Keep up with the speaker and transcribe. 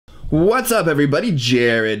What's up everybody,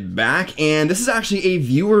 Jared back, and this is actually a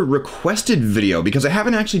viewer requested video because I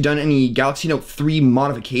haven't actually done any Galaxy Note 3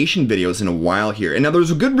 modification videos in a while here. And now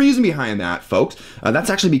there's a good reason behind that, folks. That's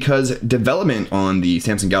actually because development on the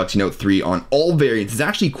Samsung Galaxy Note 3 on all variants is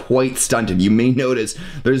actually quite stunted. You may notice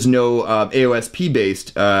there's no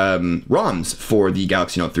AOSP-based ROMs for the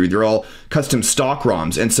Galaxy Note 3. They're all custom stock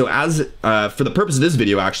ROMs. And so as for the purpose of this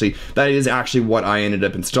video, actually, that is actually what I ended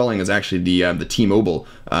up installing, is actually the T-Mobile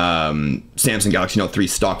Samsung Galaxy Note 3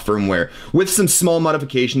 stock firmware with some small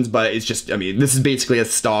modifications, but it's just, I mean, this is basically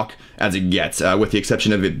as stock as it gets, with the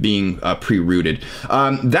exception of it being pre-rooted.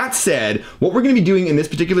 That said, what we're going to be doing in this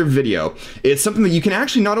particular video is something that you can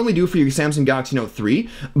actually not only do for your Samsung Galaxy Note 3,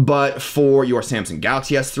 but for your Samsung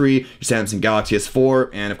Galaxy S3, your Samsung Galaxy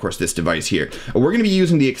S4, and of course this device here. We're going to be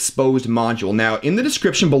using the Xposed module. Now, in the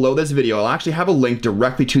description below this video, I'll actually have a link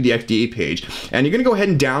directly to the XDA page, and you're going to go ahead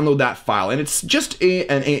and download that file, and it's just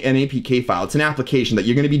an APK file. It's an application that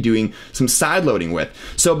you're going to be doing some side loading with.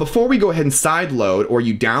 So before we go ahead and side load, or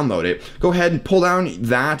you download it, go ahead and pull down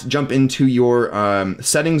that, jump into your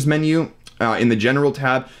settings menu in the general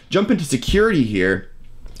tab, jump into security here,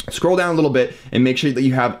 scroll down a little bit and make sure that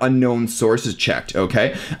you have unknown sources checked,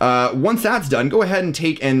 okay? Once that's done, go ahead and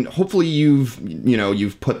and hopefully you've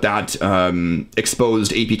put that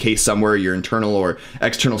exposed APK somewhere, your internal or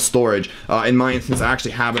external storage. In my instance, I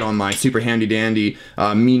actually have it on my super handy dandy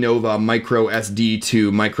Mi Nova micro SD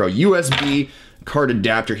to micro USB card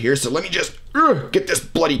adapter here. So let me just get this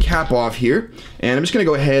bloody cap off here, and I'm just gonna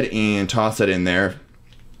go ahead and toss that in there.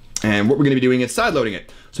 And what we're gonna be doing is side loading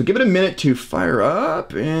it. So give it a minute to fire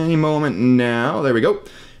up any moment now. There we go.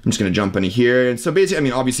 I'm just gonna jump into here. And so basically, I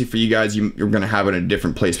mean, obviously for you guys, you're gonna have it in a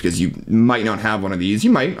different place because you might not have one of these. You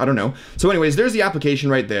might, I don't know. So anyways, there's the application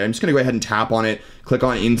right there. I'm just gonna go ahead and tap on it, click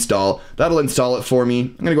on install. That'll install it for me.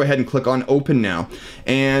 I'm gonna go ahead and click on open now.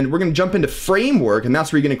 And we're gonna jump into framework, and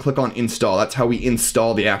that's where you're gonna click on install. That's how we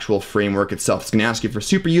install the actual framework itself. It's gonna ask you for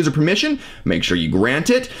super user permission. Make sure you grant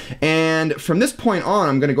it. And from this point on,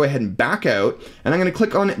 I'm gonna go ahead and back out, and I'm gonna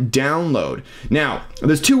click on download. Now,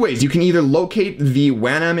 there's two ways. You can either locate the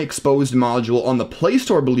Wanam Xposed module on the Play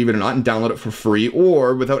Store, believe it or not, and download it for free,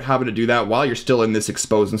 or without having to do that while you're still in this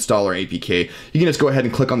Xposed installer APK, you can just go ahead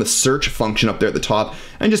and click on the search function up there at the top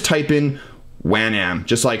and just type in Wanam,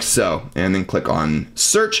 just like so, and then click on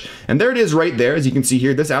search, and there it is right there. As you can see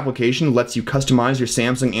here, this application lets you customize your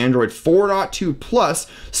Samsung Android 4.2 Plus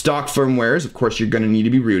stock firmwares. Of course, you're going to need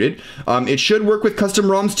to be rooted. It should work with custom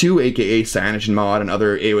ROMs too, aka CyanogenMod and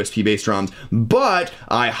other AOSP based ROMs, but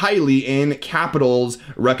I highly, in capitals,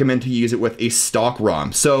 recommend to use it with a stock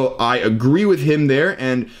ROM. So I agree with him there,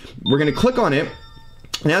 and we're going to click on it.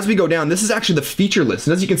 And as we go down, this is actually the feature list,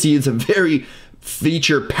 and as you can see, it's a very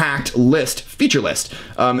feature-packed feature list.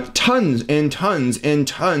 Tons and tons and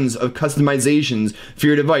tons of customizations for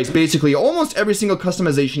your device. Basically, almost every single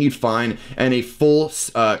customization you'd find in a full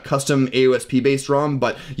custom AOSP-based ROM,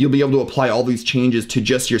 but you'll be able to apply all these changes to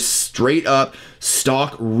just your straight-up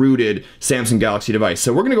stock rooted Samsung Galaxy device.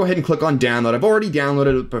 So we're gonna go ahead and click on download. I've already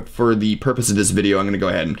downloaded it, but for the purpose of this video, I'm gonna go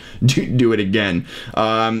ahead and do it again.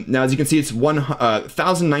 Now, as you can see, it's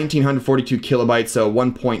 1,942 kilobytes, so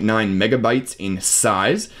 1.9 megabytes in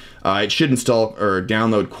size. It should install or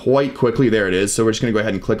download quite quickly. There it is. So we're just gonna go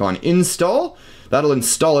ahead and click on install. That'll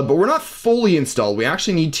install it, but we're not fully installed. We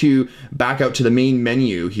actually need to back out to the main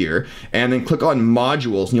menu here and then click on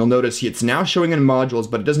modules, and you'll notice it's now showing in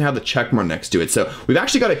modules, but it doesn't have the check mark next to it. So we've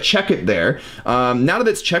actually got to check it there. Now that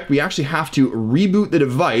it's checked, we actually have to reboot the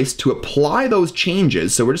device to apply those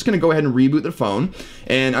changes. So we're just gonna go ahead and reboot the phone,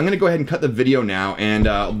 and I'm gonna go ahead and cut the video now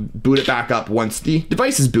and boot it back up once the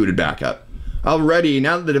device is booted back up. Alrighty,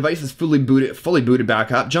 now that the device is fully booted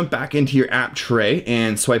back up, jump back into your app tray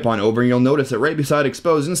and swipe on over, and you'll notice that right beside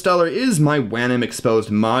Xposed Installer is my Wanam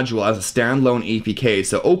Xposed module as a standalone APK.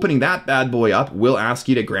 So opening that bad boy up will ask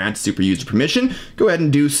you to grant super user permission. Go ahead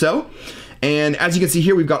and do so. And as you can see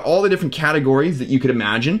here, we've got all the different categories that you could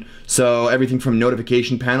imagine. So everything from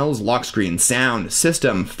notification panels, lock screen, sound,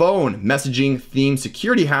 system, phone, messaging, theme,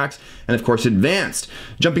 security hacks, and of course advanced.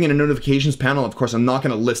 Jumping into notifications panel, of course I'm not going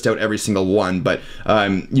to list out every single one, but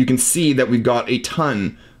you can see that we've got a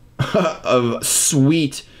ton of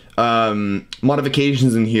sweet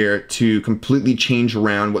modifications in here to completely change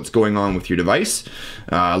around what's going on with your device.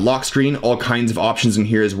 Lock screen, all kinds of options in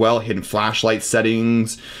here as well. Hidden flashlight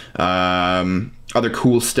settings, other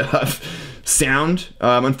cool stuff. Sound,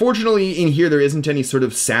 unfortunately in here there isn't any sort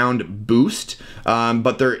of sound boost,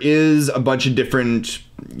 but there is a bunch of different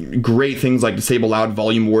great things like disable loud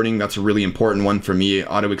volume warning. That's a really important one for me.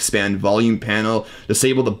 Auto expand volume panel,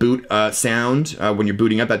 disable the boot sound when you're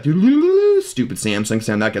booting up, that stupid Samsung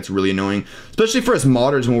sound. That gets really annoying, especially for us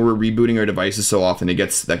modders when we're rebooting our devices so often. It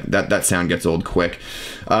gets that sound gets old quick.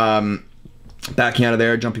 Backing out of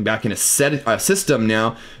there, jumping back into system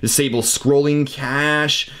now. Disable scrolling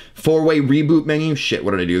cache, 4-way reboot menu. Shit,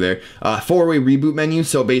 what did I do there? 4-way reboot menu.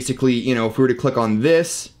 So basically, you know, if we were to click on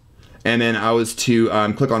this, and then I was to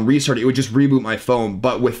click on restart, it would just reboot my phone.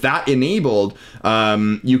 But with that enabled,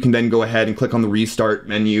 you can then go ahead and click on the restart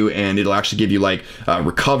menu, and it'll actually give you like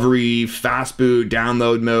recovery, fast boot,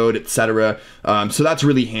 download mode, etc. So that's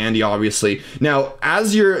really handy, obviously. Now,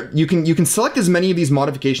 as you can select as many of these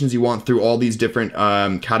modifications you want through all these different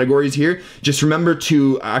categories here. Just remember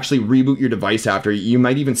to actually reboot your device after. You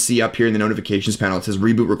might even see up here in the notifications panel, it says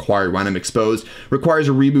reboot required. Wanam Xposed requires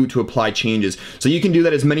a reboot to apply changes. So you can do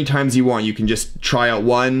that as many times you want. You can just try out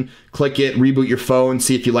one, click it, reboot your phone,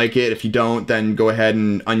 see if you like it. If you don't, then go ahead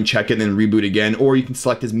and uncheck it and then reboot again. Or you can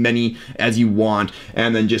select as many as you want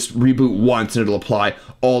and then just reboot once and it'll apply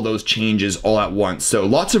all those changes all at once. So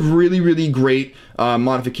lots of really great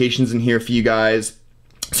modifications in here for you guys.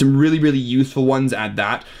 Some really useful ones at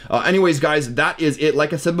that. Anyways, guys, that is it.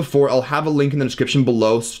 Like I said before, I'll have a link in the description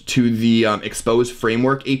below to the Xposed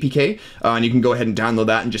Framework APK, and you can go ahead and download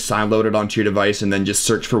that and just sideload it onto your device, and then just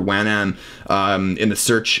search for Wanam in the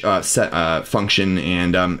search function,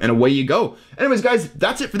 and away you go. Anyways, guys,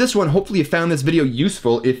 that's it for this one. Hopefully you found this video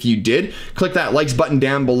useful. If you did, click that likes button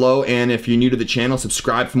down below, and if you're new to the channel,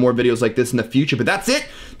 subscribe for more videos like this in the future. But that's it.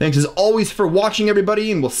 Thanks as always for watching,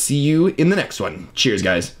 everybody, and we'll see you in the next one. Cheers,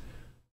 guys.